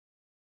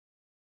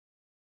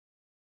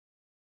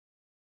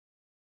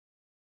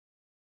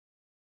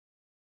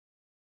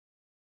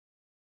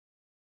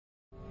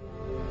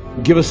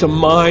Give us a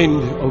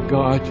mind, O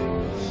God.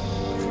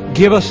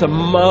 Give us a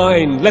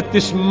mind. Let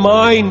this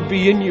mind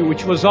be in you,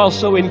 which was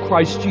also in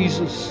Christ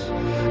Jesus,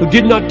 who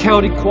did not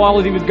count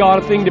equality with God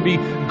a thing to be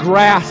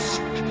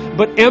grasped,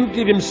 but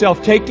emptied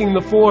himself, taking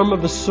the form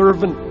of a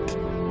servant,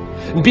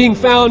 and being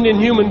found in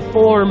human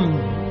form,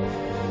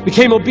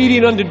 became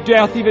obedient unto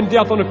death, even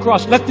death on a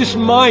cross. Let this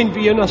mind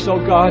be in us, O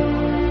God.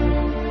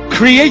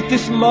 Create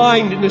this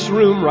mind in this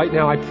room right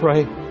now, I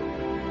pray.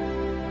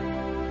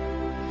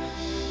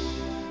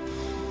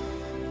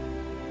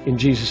 In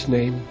Jesus'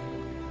 name,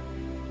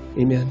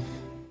 amen.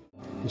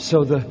 And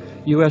so the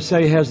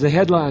USA has the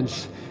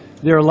headlines.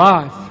 They're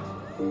alive.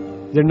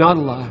 They're not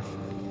alive.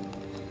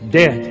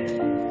 Dead.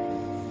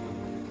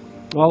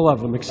 All of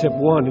them except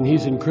one, and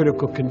he's in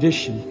critical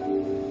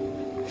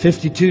condition.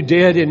 52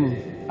 dead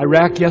in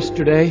Iraq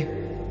yesterday.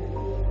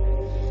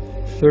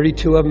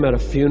 32 of them at a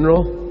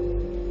funeral.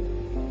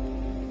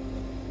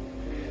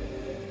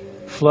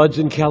 Floods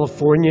in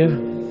California.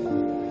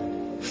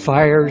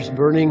 Fires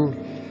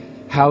burning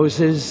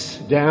houses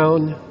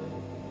down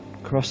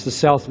across the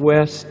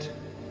Southwest.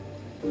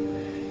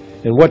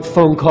 And what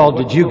phone call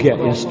did you get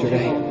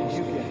yesterday?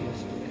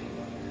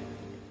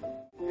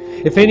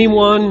 If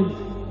anyone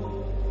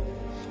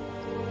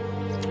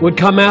would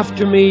come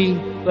after me,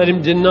 let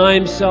him deny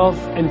himself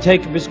and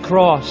take up his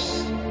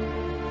cross.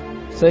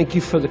 Thank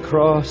you for the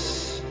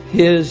cross,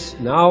 his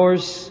and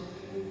ours.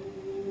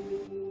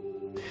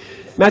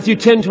 Matthew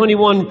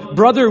 10:21,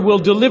 brother will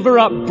deliver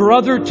up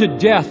brother to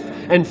death,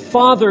 and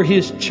father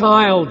his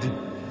child.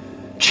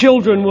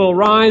 Children will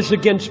rise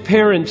against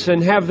parents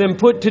and have them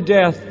put to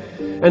death,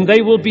 and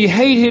they will be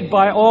hated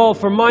by all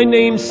for my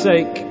name's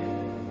sake.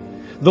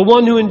 The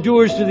one who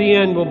endures to the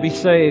end will be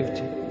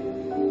saved.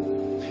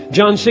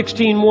 John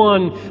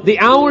 16:1, the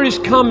hour is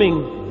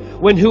coming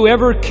when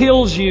whoever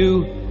kills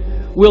you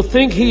will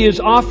think he is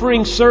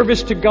offering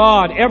service to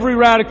God. Every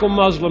radical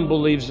Muslim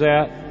believes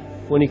that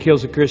when he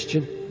kills a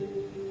Christian.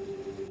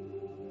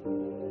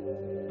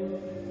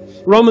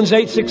 Romans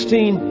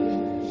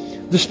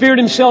 8:16, the Spirit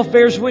himself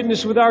bears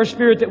witness with our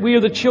spirit that we are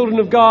the children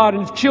of God,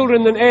 and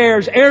children and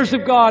heirs, heirs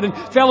of God and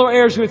fellow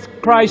heirs with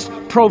Christ,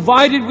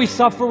 provided we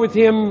suffer with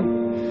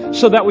him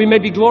so that we may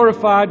be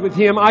glorified with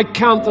him. I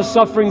count the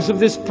sufferings of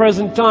this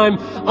present time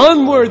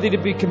unworthy to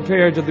be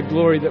compared to the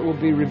glory that will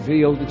be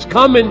revealed. It's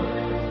coming.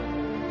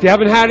 If you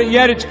haven't had it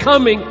yet, it's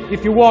coming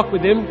if you walk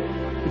with him.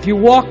 If you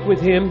walk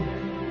with him.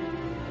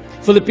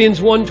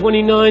 Philippians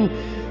 1:29,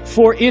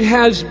 for it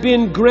has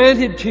been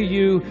granted to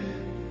you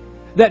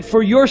that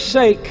for your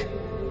sake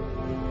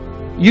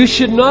you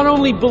should not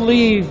only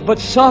believe but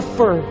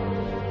suffer.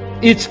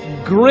 It's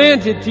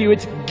granted to you,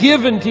 it's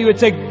given to you,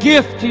 it's a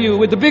gift to you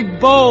with a big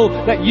bow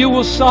that you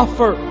will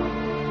suffer.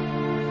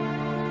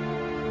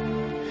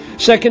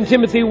 2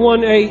 Timothy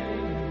 1:8,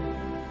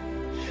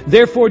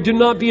 therefore do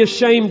not be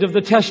ashamed of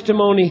the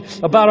testimony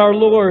about our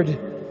Lord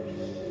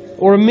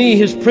or me,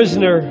 his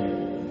prisoner,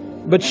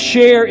 but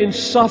share in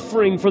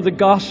suffering for the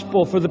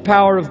gospel, for the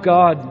power of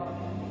God.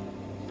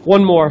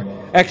 One more,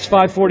 Acts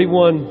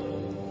 5:41.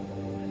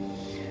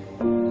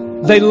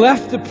 They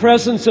left the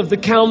presence of the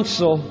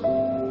council,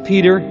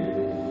 Peter,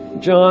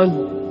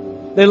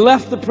 John, they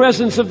left the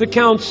presence of the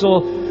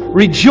council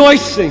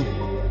rejoicing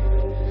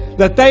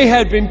that they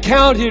had been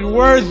counted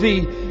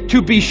worthy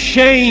to be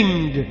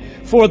shamed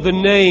for the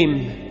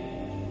name.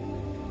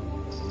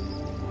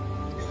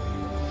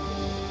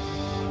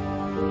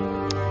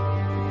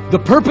 The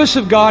purpose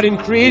of God in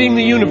creating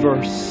the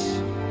universe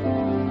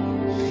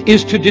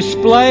is to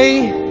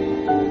display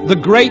the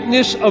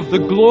greatness of the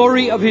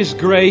glory of his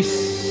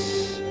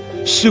grace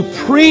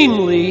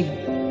supremely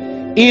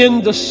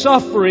in the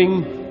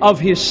suffering of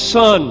his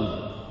Son.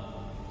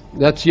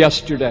 That's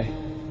yesterday.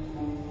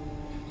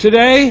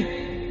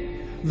 Today,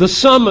 the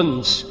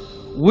summons,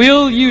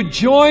 will you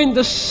join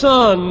the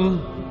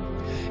Son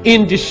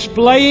in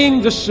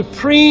displaying the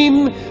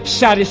supreme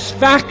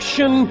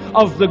satisfaction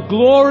of the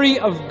glory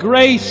of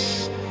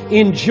grace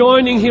in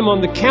joining him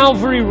on the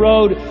Calvary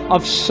road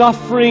of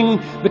suffering,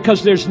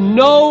 because there's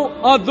no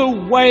other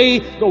way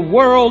the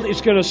world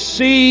is going to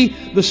see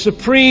the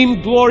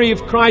supreme glory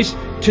of Christ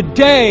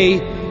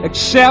today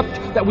except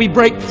that we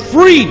break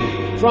free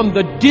from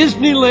the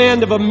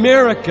Disneyland of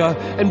America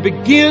and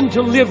begin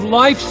to live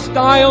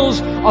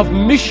lifestyles of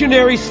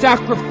missionary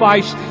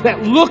sacrifice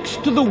that looks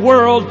to the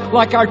world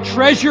like our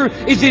treasure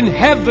is in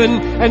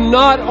heaven and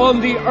not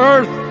on the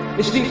earth.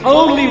 It's the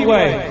only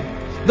way.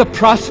 The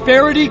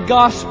prosperity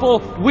gospel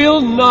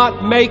will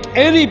not make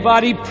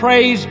anybody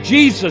praise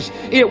Jesus.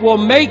 It will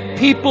make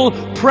people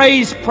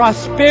praise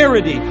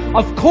prosperity.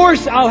 Of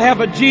course I'll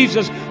have a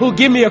Jesus who'll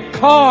give me a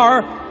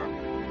car.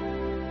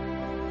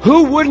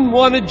 Who wouldn't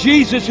want a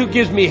Jesus who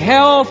gives me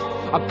health,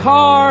 a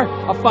car,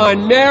 a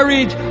fine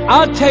marriage?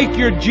 I'll take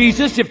your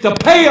Jesus if the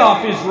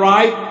payoff is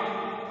right.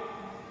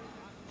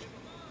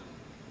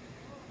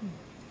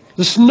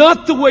 That's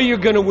not the way you're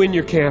going to win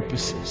your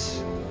campuses.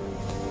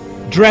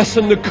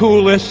 Dressing the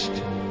coolest,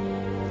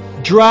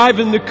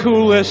 driving the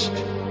coolest,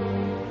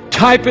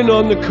 typing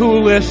on the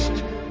coolest.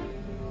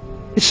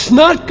 It's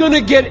not going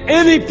to get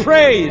any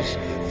praise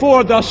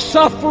for the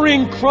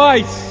suffering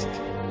Christ.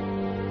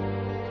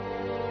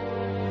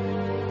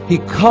 He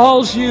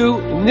calls you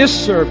in this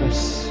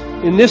service,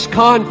 in this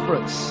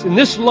conference, in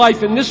this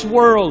life, in this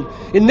world,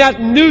 in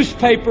that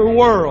newspaper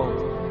world.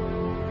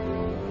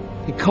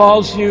 He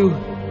calls you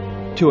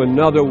to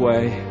another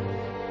way.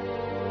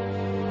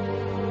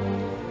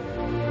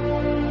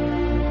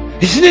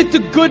 Isn't it the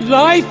good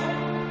life?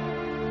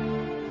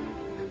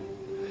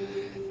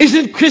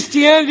 Isn't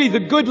Christianity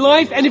the good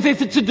life? And if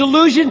it's a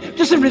delusion, it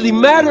doesn't really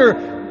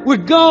matter. We're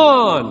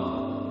gone.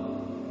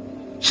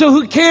 So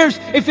who cares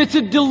if it's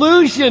a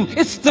delusion?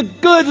 It's the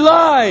good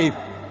life.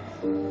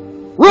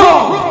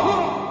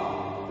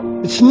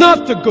 Wrong! It's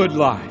not the good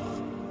life.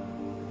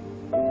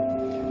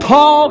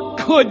 Paul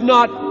could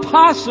not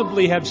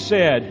possibly have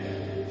said,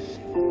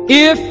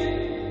 if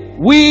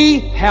we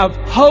have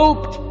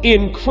hoped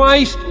in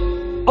Christ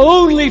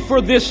only for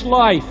this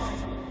life,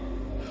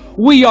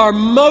 we are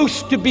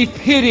most to be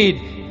pitied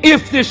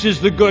if this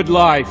is the good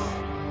life.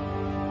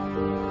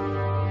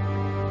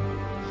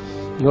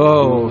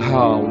 Oh,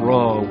 how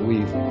wrong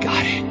we've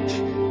got it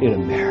in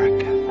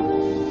America.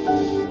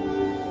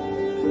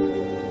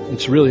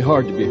 It's really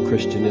hard to be a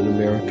Christian in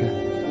America.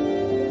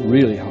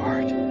 Really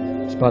hard.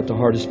 It's about the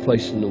hardest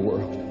place in the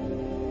world.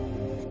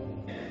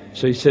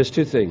 So he says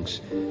two things.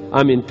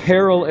 I'm in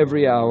peril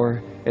every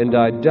hour, and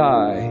I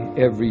die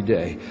every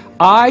day.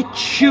 I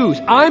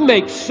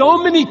make so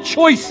many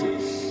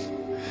choices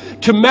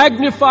to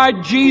magnify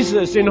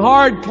Jesus in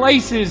hard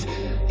places.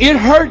 It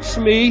hurts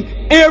me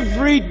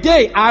every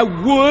day. I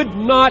would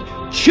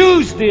not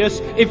choose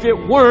this if it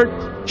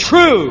weren't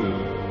true.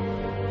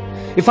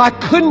 If I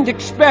couldn't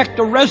expect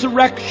a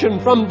resurrection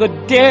from the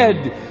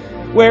dead,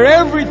 where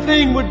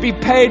everything would be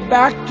paid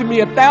back to me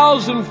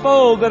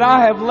 1,000-fold that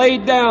I have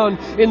laid down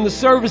in the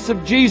service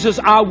of Jesus,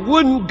 I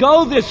wouldn't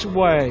go this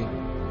way.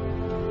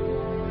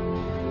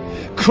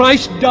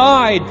 Christ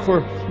died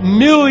for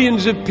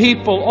millions of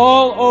people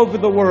all over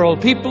the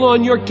world. People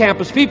on your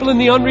campus, people in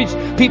the unreached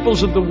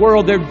peoples of the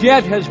world. Their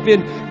debt has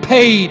been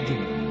paid.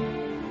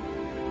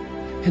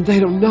 And they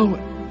don't know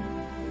it.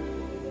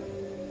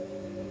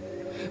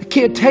 They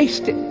can't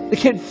taste it. They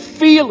can't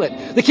feel it.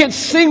 They can't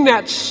sing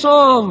that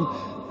song.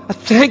 I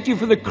thank you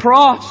for the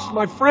cross,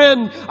 my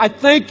friend. I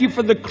thank you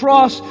for the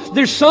cross.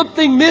 There's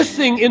something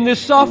missing in this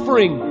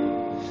suffering.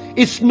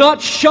 It's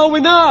not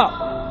showing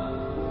up.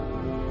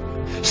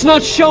 It's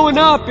not showing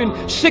up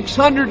in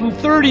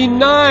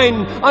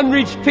 639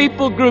 unreached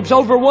people groups,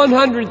 over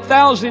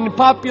 100,000 in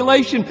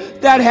population,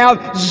 that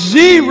have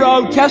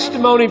zero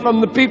testimony from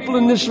the people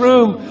in this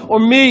room or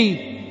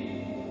me.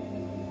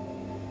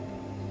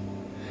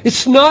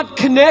 It's not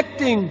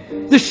connecting.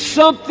 There's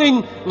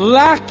something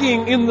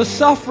lacking in the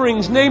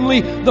sufferings,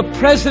 namely the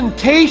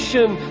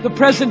presentation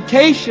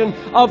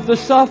of the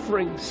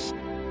sufferings.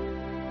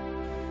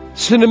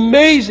 It's an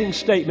amazing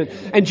statement.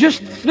 And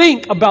just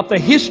think about the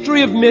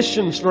history of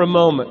missions for a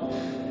moment.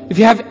 If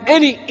you have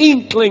any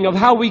inkling of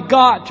how we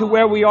got to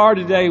where we are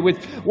today with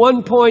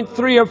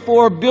 1.3 or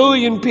 4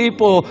 billion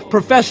people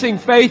professing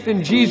faith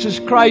in Jesus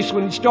Christ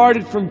when it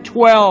started from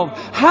 12,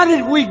 how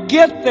did we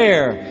get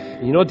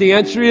there? You know what the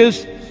answer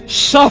is?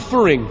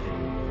 Suffering.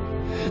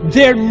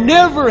 There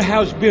never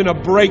has been a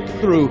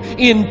breakthrough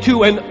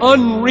into an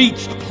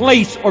unreached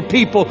place or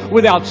people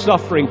without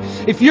suffering.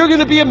 If you're going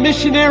to be a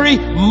missionary,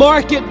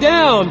 mark it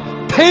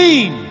down.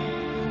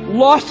 Pain,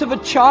 loss of a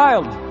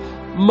child,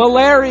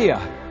 malaria,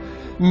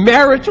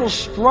 marital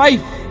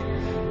strife,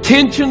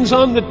 tensions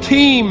on the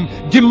team,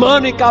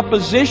 demonic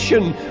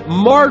opposition,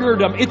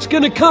 martyrdom. It's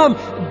going to come.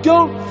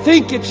 Don't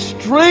think it's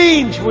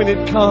strange when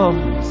it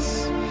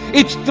comes.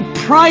 It's the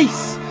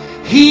price.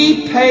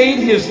 He paid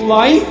His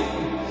life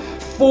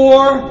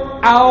for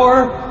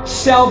our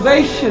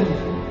salvation.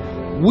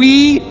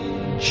 We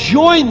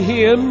join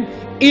Him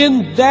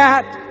in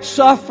that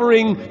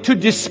suffering to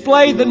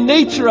display the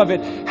nature of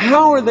it.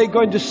 How are they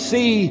going to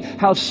see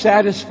how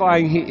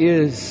satisfying He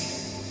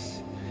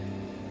is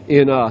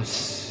in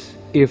us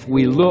if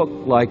we look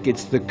like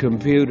it's the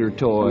computer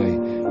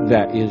toy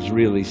that is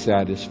really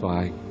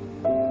satisfying?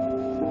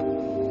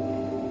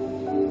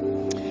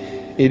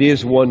 It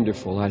is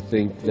wonderful, I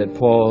think, that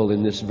Paul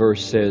in this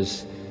verse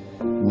says,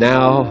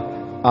 now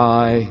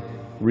I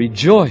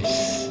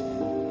rejoice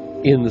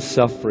in the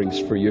sufferings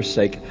for your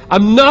sake.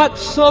 I'm not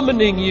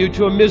summoning you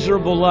to a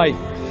miserable life.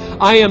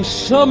 I am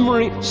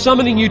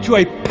summoning you to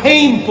a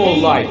painful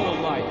life.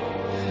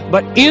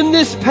 But in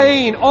this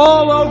pain,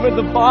 all over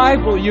the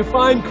Bible, you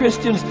find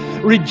Christians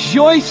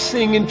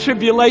rejoicing in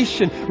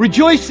tribulation.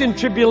 Rejoice in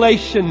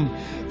tribulation.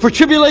 For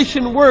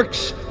tribulation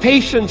works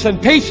patience, and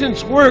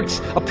patience works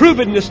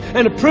approvedness,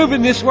 and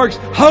approvedness works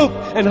hope,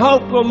 and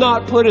hope will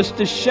not put us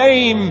to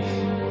shame,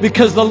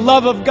 because the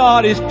love of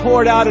God is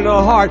poured out in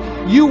our heart.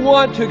 You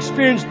want to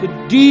experience the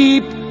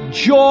deep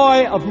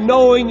joy of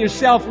knowing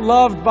yourself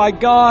loved by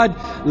God?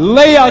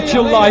 Lay out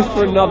your life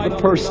for another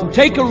person.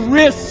 Take a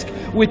risk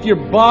with your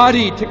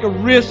body. Take a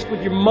risk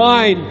with your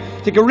mind.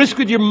 Take a risk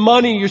with your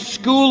money, your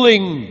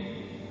schooling.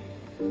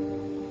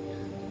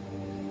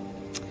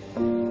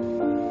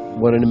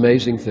 What an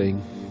amazing thing.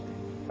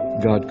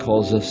 God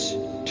calls us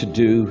to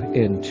do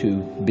and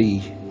to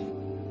be.